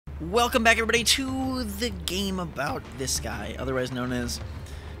Welcome back, everybody, to the game about this guy, otherwise known as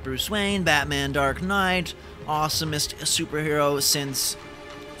Bruce Wayne, Batman, Dark Knight, awesomest superhero since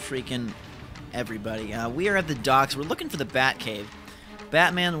freaking everybody. We are at the docks. We're looking for the Batcave.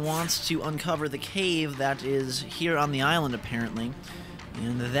 Batman wants to uncover the cave that is here on the island, apparently.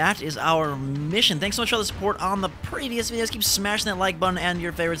 And that is our mission. Thanks so much for all the support on the previous videos. Keep smashing that like button and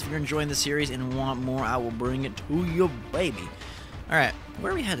your favorites if you're enjoying the series and want more. I will bring it to you, baby. Alright,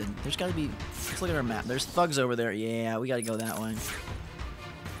 where are we headed? There's got to be... Let's look at our map. There's thugs over there. Yeah, we got to go that way.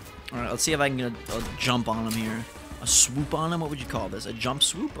 Alright, let's see if I can get a jump on them here. A swoop on them? What would you call this? A jump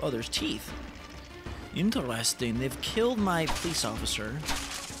swoop? Oh, there's teeth. Interesting. They've killed my police officer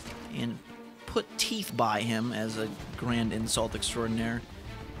and put teeth by him as a grand insult extraordinaire.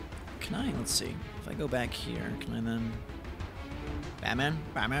 Can I? Let's see. If I go back here, can I then... Batman?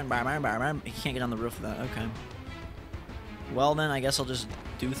 Batman? Batman? Batman? He can't get on the roof of that. Okay. Well then, I guess I'll just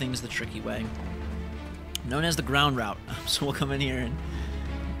do things the tricky way. Known as the ground route. So we'll come in here and...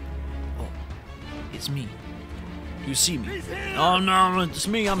 Oh, it's me. You see me? Oh no, it's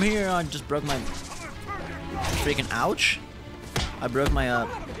me, I'm here. I just broke my... Freaking ouch. I broke my,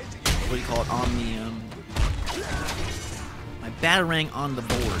 what do you call it, on the, my batarang on the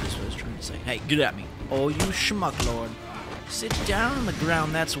board is what I was trying to say. Hey, get at me. Oh, you schmuck lord. Sit down on the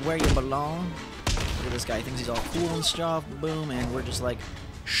ground, that's where you belong. Look at this guy, he thinks he's all cool and stuff, boom, and we're just like,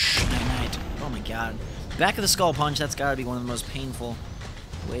 shh, night-night. Oh my god. Back of the skull punch, that's gotta be one of the most painful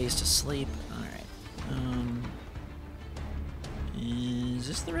ways to sleep. Alright. Is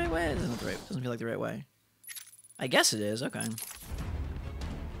this the right way? It doesn't, doesn't feel like the right way. I guess it is, okay.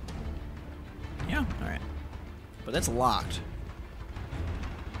 Yeah, alright. But that's locked.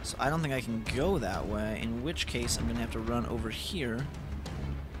 So I don't think I can go that way, in which case I'm gonna have to run over here.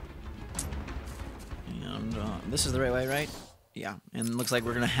 And this is the right way, right? Yeah, and it looks like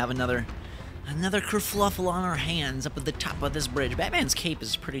we're gonna have another kerfluffle on our hands up at the top of this bridge. Batman's cape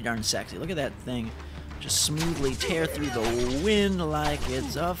is pretty darn sexy. Look at that thing. Just smoothly tear through the wind like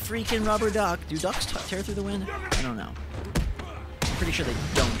it's a freaking rubber duck. Do ducks tear through the wind? I don't know. I'm pretty sure they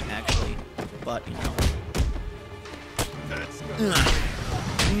don't, actually. But, you know.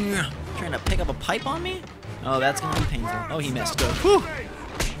 Trying to pick up a pipe on me? Oh, that's gonna be painful. Oh, he missed. Good. Whew!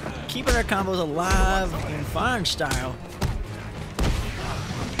 Keeping our combos alive in fine style.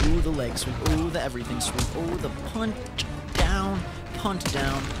 Ooh, the leg sweep. Ooh, the everything sweep. Ooh, the punt down. Punt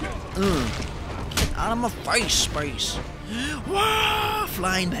down. Get out of my face, space. Wah!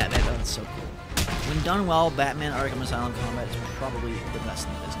 Flying Batman. Oh, that's so cool. When done well, Batman Arkham Asylum combat is probably the best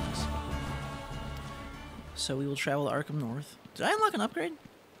in the business. So we will travel to Arkham North. Did I unlock an upgrade?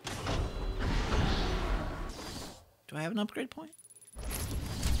 Do I have an upgrade point?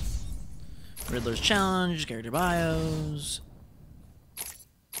 Riddler's Challenge, character bios.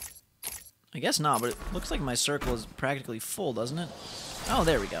 I guess not, but it looks like my circle is practically full, doesn't it? Oh,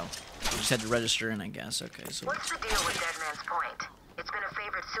 there we go. I just had to register in, I guess. Okay, so... What's the deal with Dead Man's Point? It's been a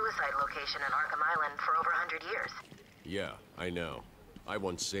favorite suicide location in Arkham Island for over 100 years. Yeah, I know. I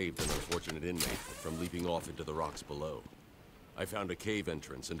once saved an unfortunate inmate from leaping off into the rocks below. I found a cave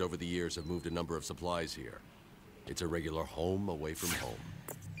entrance, and over the years have moved a number of supplies here. It's a regular home away from home.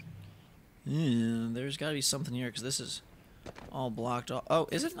 Yeah, there's got to be something here, because this is all blocked off. Oh,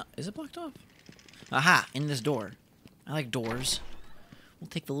 is it not? Is it blocked off? Aha! In this door. I like doors. We'll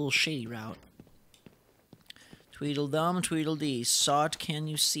take the little shady route. Tweedledum, Tweedledee. Saw it, can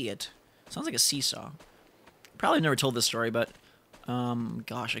you see it? Sounds like a seesaw. Probably never told this story, but,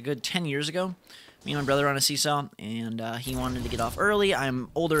 gosh, a good 10 years ago, me and my brother were on a seesaw, and he wanted to get off early.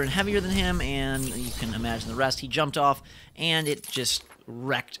 I'm older and heavier than him, and you can imagine the rest. He jumped off, and it just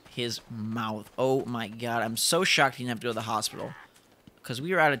wrecked his mouth. Oh my god, I'm so shocked he didn't have to go to the hospital. Because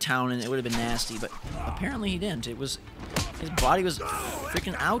we were out of town, and it would have been nasty, but apparently he didn't. It was... His body was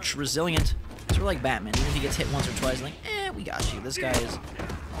freaking, ouch, resilient. Sort of like Batman. Even if he gets hit once or twice, like, we got you. This guy is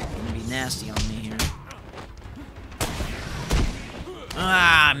gonna be nasty on me here.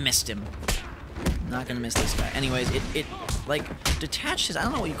 Ah, missed him. Not gonna miss this guy. Anyways, it like detached his, I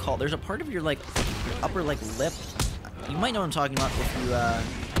don't know what you call it. There's a part of your like your upper like lip. You might know what I'm talking about if you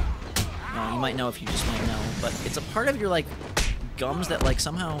you might know if you just might know, but it's a part of your like gums that like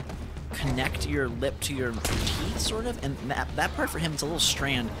somehow connect your lip to your teeth, sort of, and that part for him, it's a little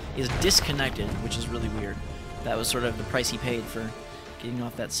strand, is disconnected, which is really weird. That was sort of the price he paid for getting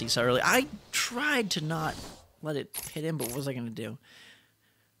off that seesaw early. I tried to not let it hit him, but what was I gonna do?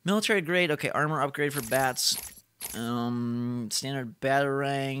 Military grade, okay, armor upgrade for bats. Standard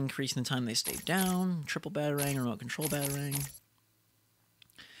batarang, increasing the time they stay down. Triple batarang, remote control batarang.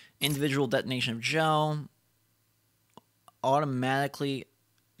 Individual detonation of gel. Automatically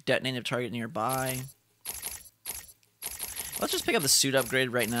Detonative target nearby. Let's just pick up the suit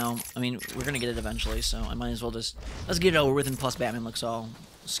upgrade right now. I mean, we're gonna get it eventually, so I might as well just... Let's get it over with, and plus Batman looks all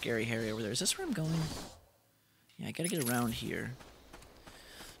scary hairy over there. Is this where I'm going? Yeah, I gotta get around here.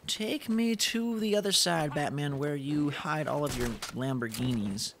 Take me to the other side, Batman, where you hide all of your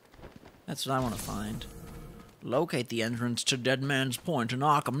Lamborghinis. That's what I want to find. Locate the entrance to Dead Man's Point in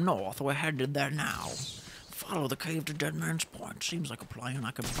Arkham North. We're headed there now. Follow the cave to Dead Man's Point. Seems like a plan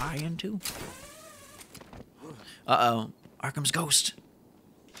I could buy into. Uh-oh. Arkham's ghost.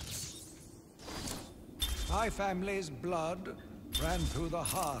 My family's blood ran through the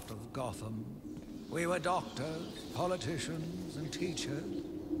heart of Gotham. We were doctors, politicians, and teachers.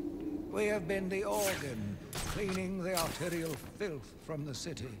 We have been the organ, cleaning the arterial filth from the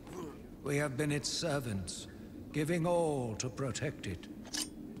city. We have been its servants, giving all to protect it.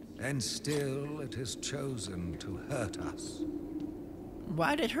 And still it has chosen to hurt us.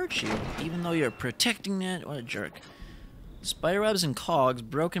 Why'd it hurt you? Even though you're protecting it? What a jerk. Spiderwebs and cogs,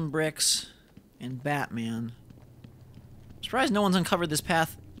 broken bricks, and Batman. I'm surprised no one's uncovered this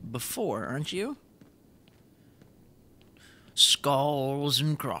path before, aren't you? Skulls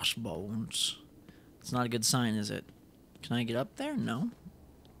and crossbones. It's not a good sign, is it? Can I get up there? No.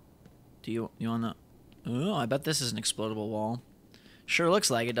 Do you wanna... Oh, I bet this is an explodable wall. Sure looks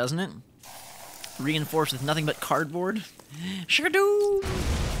like it, doesn't it? Reinforced with nothing but cardboard. Sure do!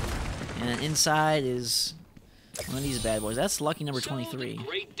 And inside is one of these bad boys. That's lucky number 23. The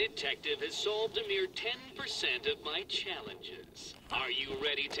great detective has solved a mere 10% of my challenges. Are you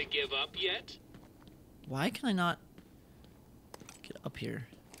ready to give up yet? Why can I not get up here?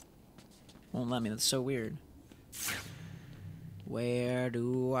 Won't let me. That's so weird. Where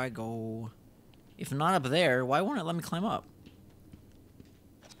do I go? If not up there, why won't it let me climb up?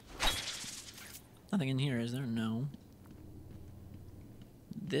 Nothing in here, is there? No.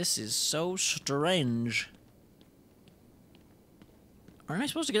 This is so strange. Aren't I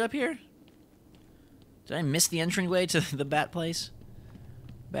supposed to get up here? Did I miss the entryway to the Bat place?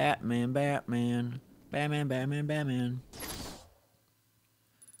 Batman, Batman. Batman, Batman, Batman.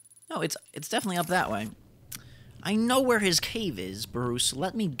 No, it's definitely up that way. I know where his cave is, Bruce.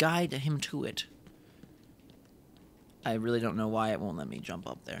 Let me guide him to it. I really don't know why it won't let me jump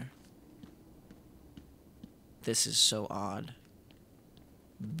up there. This is so odd.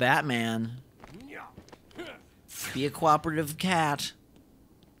 Batman. Be a cooperative cat.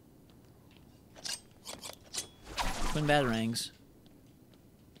 Twin batarangs.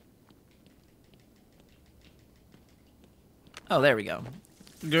 Oh, there we go.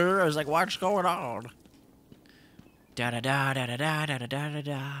 Grr, I was like, what's going on? Da da da da da da da da da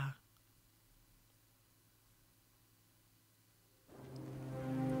da.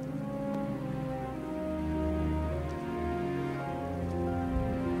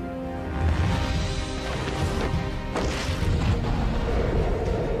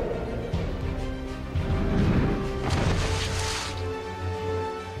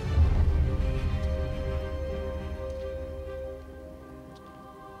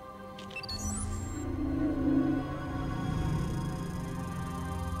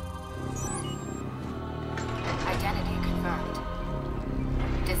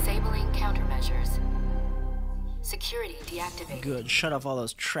 Security deactivated. Good. Shut off all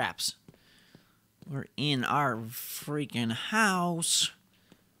those traps. We're in our freaking house.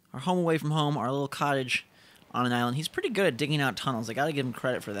 Our home away from home. Our little cottage on an island. He's pretty good at digging out tunnels. I gotta give him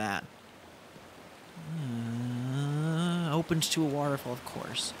credit for that. Opens to a waterfall, of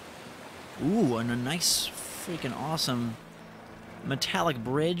course. Ooh, and a nice freaking awesome metallic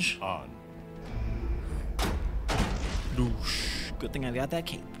bridge. On. Doosh. Good thing I've got that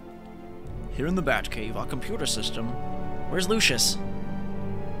cape. Here in the Batcave, our computer system. Where's Lucius?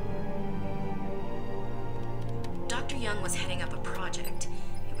 Dr. Young was heading up a project.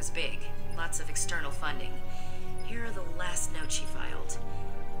 It was big. Lots of external funding. Here are the last notes she filed.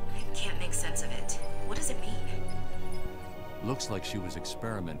 I can't make sense of it. What does it mean? Looks like she was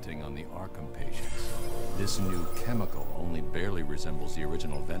experimenting on the Arkham patients. This new chemical only barely resembles the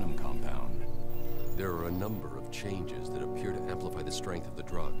original Venom compound. There are a number of changes that appear to amplify the strength of the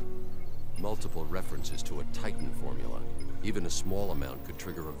drug. Multiple references to a Titan formula. Even a small amount could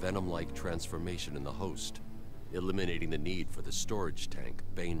trigger a Venom-like transformation in the host, eliminating the need for the storage tank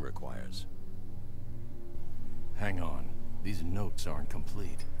Bane requires. Hang on. These notes aren't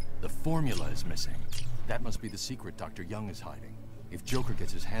complete. The formula is missing. That must be the secret Dr. Young is hiding. If Joker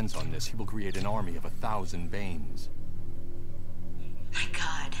gets his hands on this, he will create an army of 1,000 Banes. My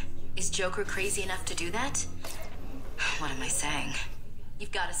God. Is Joker crazy enough to do that? What am I saying?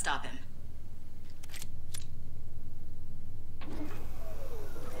 You've got to stop him.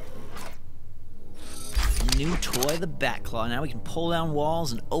 new toy, the Batclaw. Now we can pull down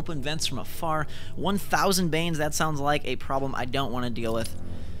walls and open vents from afar. 1,000 Banes, that sounds like a problem I don't want to deal with.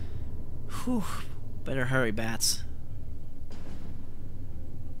 Whew. Better hurry, Bats.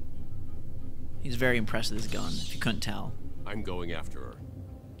 He's very impressed with his gun, if you couldn't tell. I'm going after her.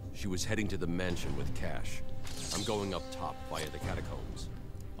 She was heading to the mansion with cash. I'm going up top via the catacombs.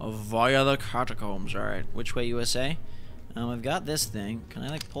 Oh, via the catacombs, alright. Which way, USA? I've got this thing. Can I,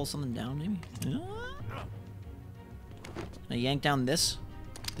 like, pull something down, maybe? Can I yank down this?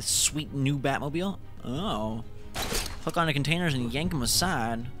 This sweet new Batmobile? Oh. Hook onto containers and yank them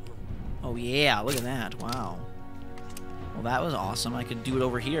aside. Oh, yeah, look at that. Wow. Well, that was awesome. I could do it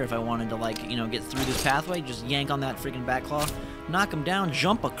over here if I wanted to, like, you know, get through this pathway. Just yank on that freaking Batclaw, knock him down,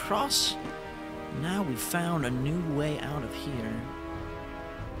 jump across. Now we found a new way out of here.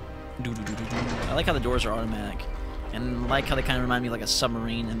 I like how the doors are automatic. And like how they kind of remind me of like a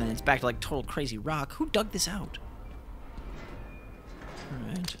submarine, and then it's back to like total crazy rock. Who dug this out?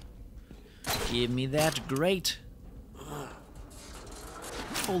 Alright. Give me that grate.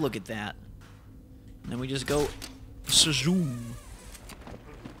 Oh, look at that. And then we just go zoom.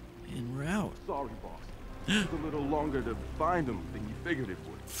 And we're out. Sorry, boss. It took a little longer to find them than you figured it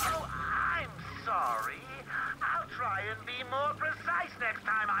would. Oh, I'm sorry. I'll try and be more precise next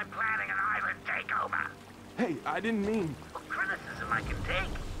time I'm planning an island takeover. Hey, I didn't mean... Criticism I can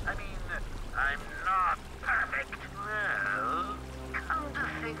take. I mean, I'm not perfect. Well, come to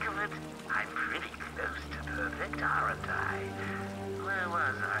think of it, I'm pretty close to perfect, aren't I? Where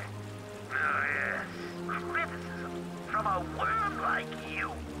was I? Oh, yes. Criticism from a worm like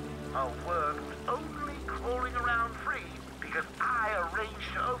you. A worm who's only crawling around free because I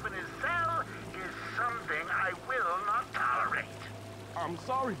arranged to open his cell is something I will not tolerate. I'm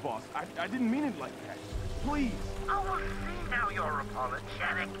sorry, boss. I didn't mean it like that. Please. Oh, well, see, now you're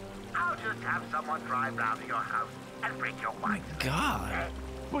apologetic. I'll just have someone drive round to your house and bring your wife. God. Okay?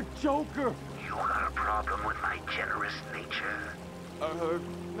 But Joker... You got a problem with my generous nature?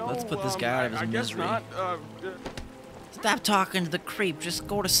 No, Let's put this guy out of his I guess misery. not. Stop talking to the creep. Just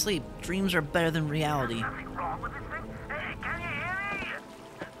go to sleep. Dreams are better than reality. Nothing wrong with this thing? Hey, can you hear me?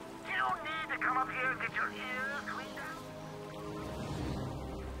 You don't need to come up here and get your ears cleaned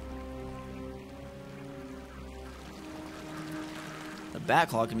out. The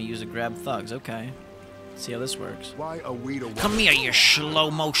Batclaw can be used to grab thugs. Okay. Let's see how this works. Why are we the Come here, you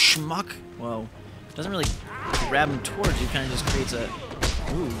slow-mo schmuck. Whoa. Doesn't really grab him towards you. Kind of just creates a...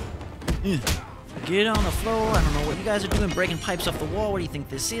 Ooh. Get on the floor. I don't know what you guys are doing. Breaking pipes off the wall. What do you think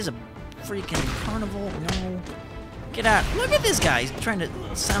this is? A freaking carnival? No. Get out. Look at this guy. He's trying to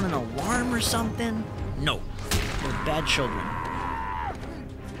sound an alarm or something. No. They're bad children.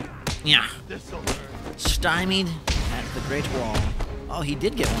 Yeah. Stymied at the Great Wall. Oh, he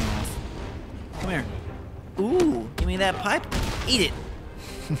did get one off. Come here. Ooh, give me that pipe. Eat it.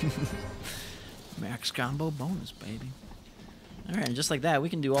 Max combo bonus, baby. Alright, and just like that, we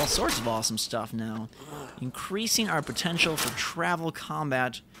can do all sorts of awesome stuff now. Increasing our potential for travel,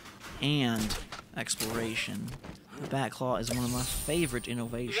 combat, and exploration. The Batclaw is one of my favorite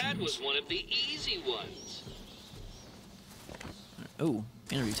innovations. That was one of the easy ones. Ooh,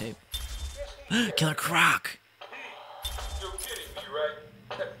 interview tape. Killer Croc! You're kidding me,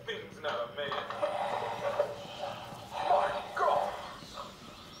 right? That thing's not a man.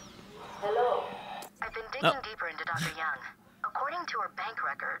 Hello. I've been digging deeper into Dr. Young. According to her bank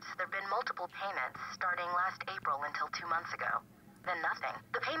records, there have been multiple payments starting last April until 2 months ago. Then nothing.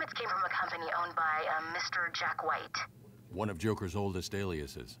 The payments came from a company owned by Mr. Jack White. One of Joker's oldest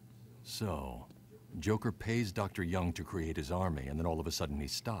aliases. So, Joker pays Dr. Young to create his army, and then all of a sudden he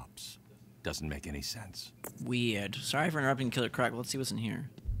stops. Doesn't make any sense. Weird. Sorry for interrupting Killer Croc. Let's see what's in here.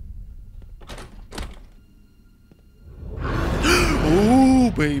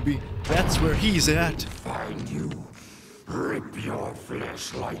 Oh, baby. That's where he's at. Find you. Rip your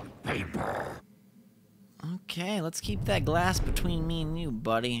flesh like paper. Okay, let's keep that glass between me and you,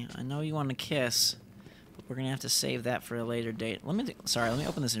 buddy. I know you want to kiss, but we're gonna have to save that for a later date. Let me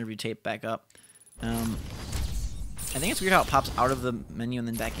open this interview tape back up. I think it's weird how it pops out of the menu and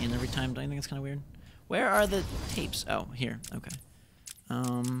then back in every time. Don't you think it's kind of weird? Where are the tapes? Oh, here. Okay.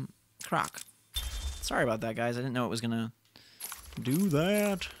 Croc. Sorry about that, guys. I didn't know it was gonna do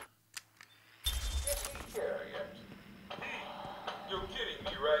that. You're kidding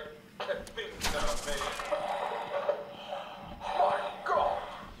me, right? That thing's not a man.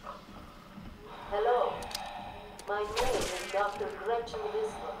 Hello. My name is Dr. Gretchen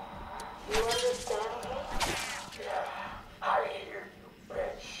Whistler. You understand me? Yeah, I hear you,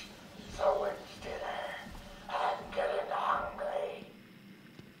 bitch. So it's dinner. I'm getting hungry.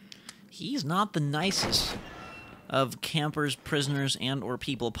 He's not the nicest. of campers, prisoners, and or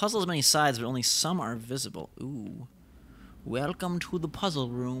people. A puzzle has many sides, but only some are visible. Ooh. Welcome to the puzzle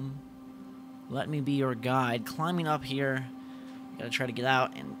room. Let me be your guide. Climbing up here. Gotta try to get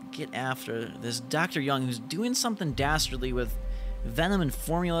out and get after this Dr. Young, who's doing something dastardly with venom and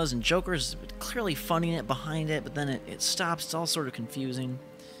formulas, and Joker's clearly funding it behind it, but then it stops. It's all sort of confusing.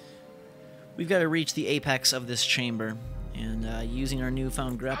 We've got to reach the apex of this chamber, and using our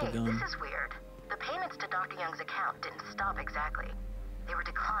newfound grapple gun. This is weird. The payments to Dr. Young's account didn't stop exactly. They were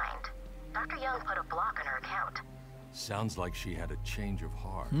declined. Dr. Young put a block on her account. Sounds like she had a change of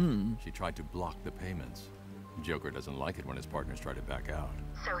heart. She tried to block the payments. Joker doesn't like it when his partners try to back out.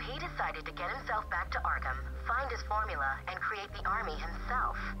 So he decided to get himself back to Arkham, find his formula, and create the army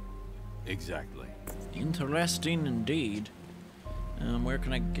himself. Exactly. Interesting indeed. Where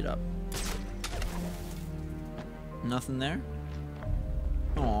can I get up? Nothing there?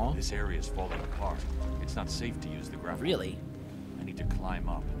 Aww. This area is falling apart. It's not safe to use the grapple. Really? I need to climb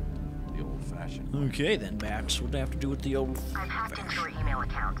up. The old-fashioned. Okay then, Bats. What do I have to do with the old... I've hacked into her email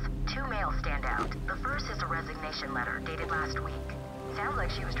accounts. 2 mails stand out. The first is a resignation letter dated last week. Sounds like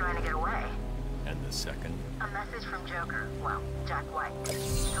she was trying to get away. And the second? A message from Joker. Well, Jack White.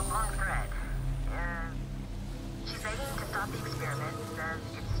 It's a long thread. She's begging to stop the experiment. Says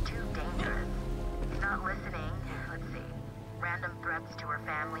it's too dangerous. He's not listening. Let's see. Random threats to her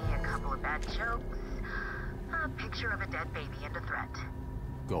family, a couple of bad jokes, a picture of a dead baby, and a threat.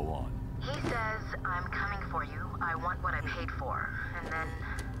 Go on. He says, I'm coming for you. I want what I paid for. And then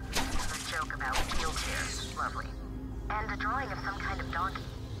a joke about wheelchairs. Lovely. And a drawing of some kind of donkey.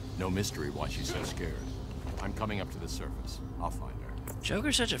 No mystery why she's so scared. I'm coming up to the surface. I'll find her.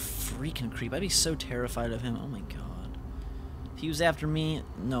 Joker's such a freaking creep. I'd be so terrified of him. Oh my god. If he was after me,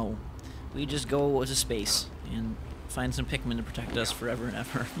 no. We just go to space and find some Pikmin to protect us forever and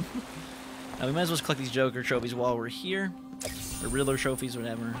ever. Now, we might as well collect these Joker trophies while we're here. Or Riddler trophies,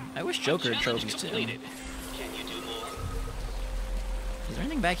 whatever. I wish Joker had trophies too. Can you do more? Is there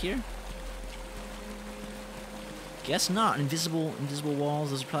anything back here? Guess not. Invisible walls.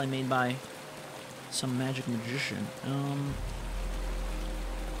 Those are probably made by some magic magician.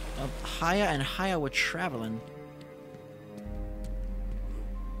 Haya and Haya were traveling.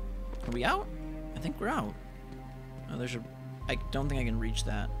 Are we out? I think we're out. Oh, there's a... I don't think I can reach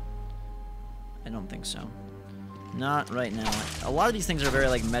that. I don't think so. Not right now. A lot of these things are very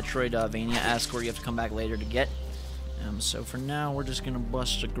like Metroidvania-esque, where you have to come back later to get. So for now, we're just gonna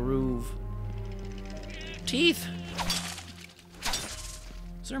bust a groove. Teeth!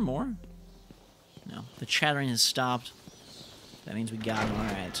 Is there more? No. The chattering has stopped. That means we got him.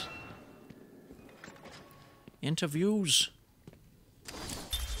 Alright. Interviews.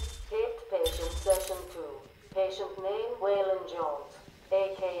 Hit patient session 2. Patient name, Waylon Jones,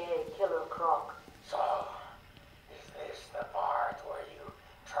 a.k.a. Killer Croc. So, is this the part where you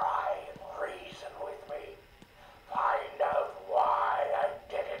try and reason with me? Find out why I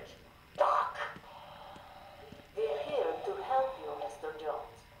did it, Doc. We're here to help you, Mr.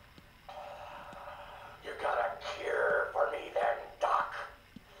 Jones. You got a cure for me then, Doc?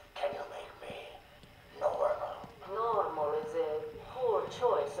 Can you make me normal? Normal is a poor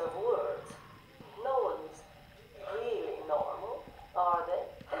choice of words. No one's really normal, are they?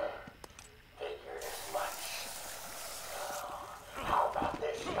 Figured as much. How about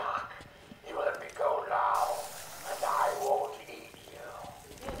this, Doc? You let me go now, and I won't eat you.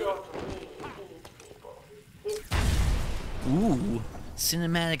 You don't really eat people. Ooh.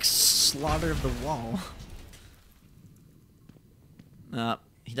 Cinematic slaughter of the wall.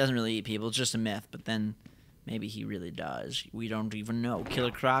 He doesn't really eat people. It's just a myth, but then maybe he really does. We don't even know.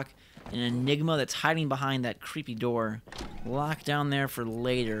 Killer Croc, an enigma that's hiding behind that creepy door. Locked down there for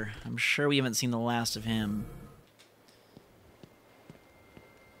later. I'm sure we haven't seen the last of him.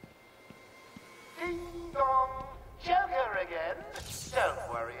 Ding dong! Joker again? Don't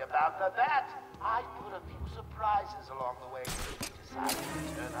worry about the bat. I put a few surprises along the way if you decided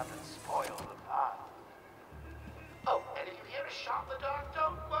to turn up and spoil the fun. Oh, and if you hear a shot in the dark,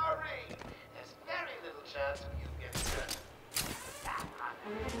 don't worry. There's very little chance of you getting hurt.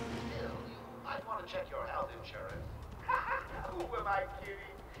 Still, you might want to check your health insurance. Who am I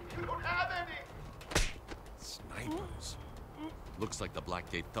kidding? You don't have any. Snipers. Looks like the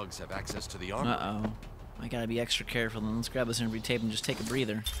Blackgate thugs have access to the armory. Uh-oh. I gotta be extra careful. Then let's grab this interview tape and just take a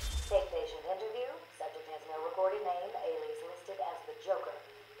breather. Take patient interview. Subject has no recorded name. Alias listed as the Joker.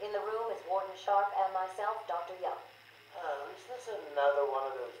 In the room is Warden Sharp and myself, Dr. Young. Is this another one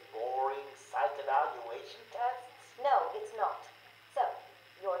of those boring psych evaluation tests? No, it's not. So,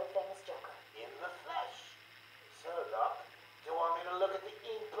 you're the famous Joker. In the flesh. So, Doc, do you want me to look at the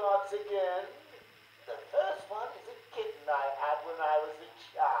ink blots again? The first one is a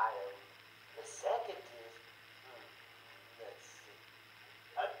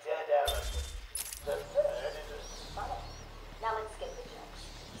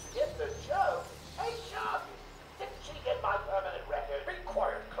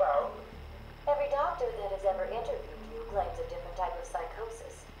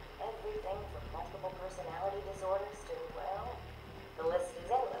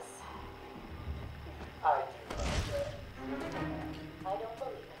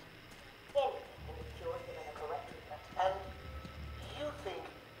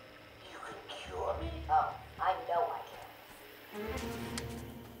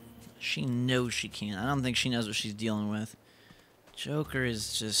She knows she can't. I don't think she knows what she's dealing with. Joker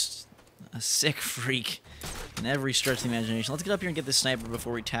is just a sick freak in every stretch of the imagination. Let's get up here and get this sniper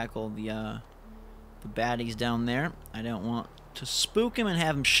before we tackle the baddies down there. I don't want to spook him and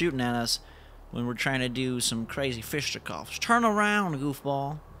have him shooting at us when we're trying to do some crazy fisticuffs. Turn around,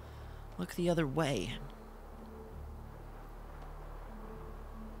 goofball. Look the other way.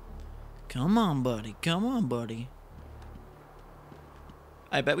 Come on, buddy. Come on, buddy.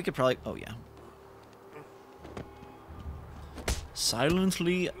 I bet we could probably... Oh, yeah.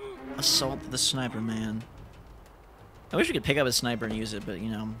 Silently assault the sniper man. I wish we could pick up a sniper and use it, but,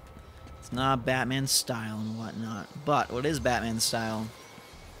 you know, it's not Batman's style and whatnot. But what is Batman's style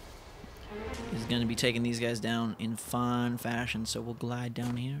is going to be taking these guys down in fun fashion, so we'll glide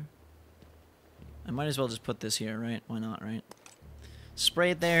down here. I might as well just put this here, right? Why not, right?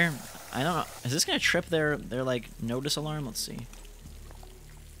 Spray it there. I don't know. Is this going to trip their like, notice alarm? Let's see.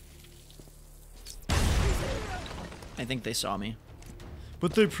 I think they saw me.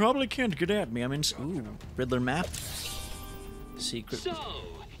 But they probably can't get at me. I'm in... Ooh, Riddler map. Secret... So,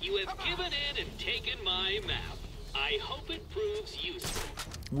 you have given in and taken my map. I hope it proves useful.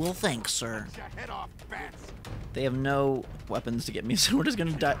 Well, thanks, sir. They have no weapons to get me, so we're just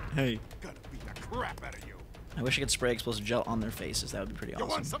gonna die. Hey. I wish I could spray explosive gel on their faces. That would be pretty awesome.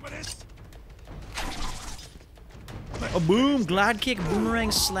 You want some of this? A boom! Glide kick,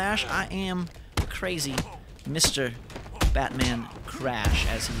 boomerang, slash. I am crazy Mr. Batman Crash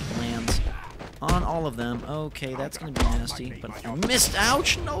as he lands on all of them. Okay, that's gonna be nasty. But I missed.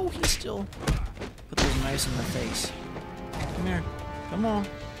 Ouch! No, he still put those knives in my face. Come here. Come on.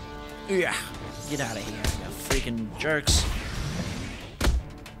 Yeah. Get out of here, you freaking jerks.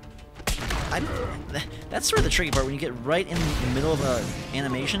 That's sort of the tricky part. When you get right in the middle of an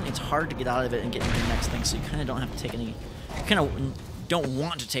animation, it's hard to get out of it and get into the next thing. So you kind of don't have to take any... You kind of don't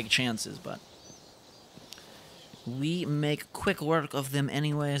want to take chances, but... We make quick work of them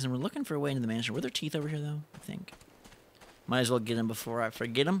anyways, and we're looking for a way into the mansion. Were there teeth over here, though? I think. Might as well get them before I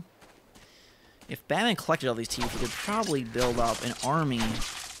forget them. If Batman collected all these teeth, we could probably build up an army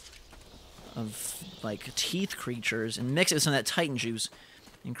of, like, teeth creatures and mix it with some of that Titan juice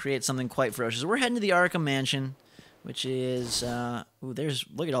and create something quite ferocious. We're heading to the Arkham Mansion, which is, ooh, there's,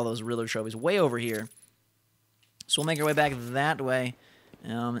 look at all those Riddler trophies way over here. So we'll make our way back that way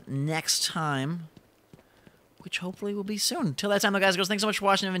next time, which hopefully will be soon. Until that time, though, guys and girls, thanks so much for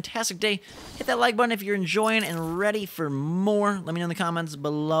watching. Have a fantastic day. Hit that like button if you're enjoying and ready for more. Let me know in the comments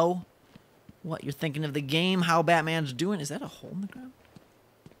below what you're thinking of the game, how Batman's doing. Is that a hole in the ground?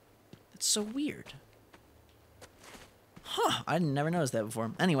 That's so weird. Huh, I never noticed that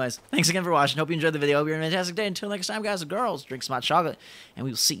before. Anyways, thanks again for watching. Hope you enjoyed the video. Hope you're having a fantastic day. Until next time, guys and girls, drink some hot chocolate, and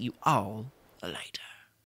we will see you all later.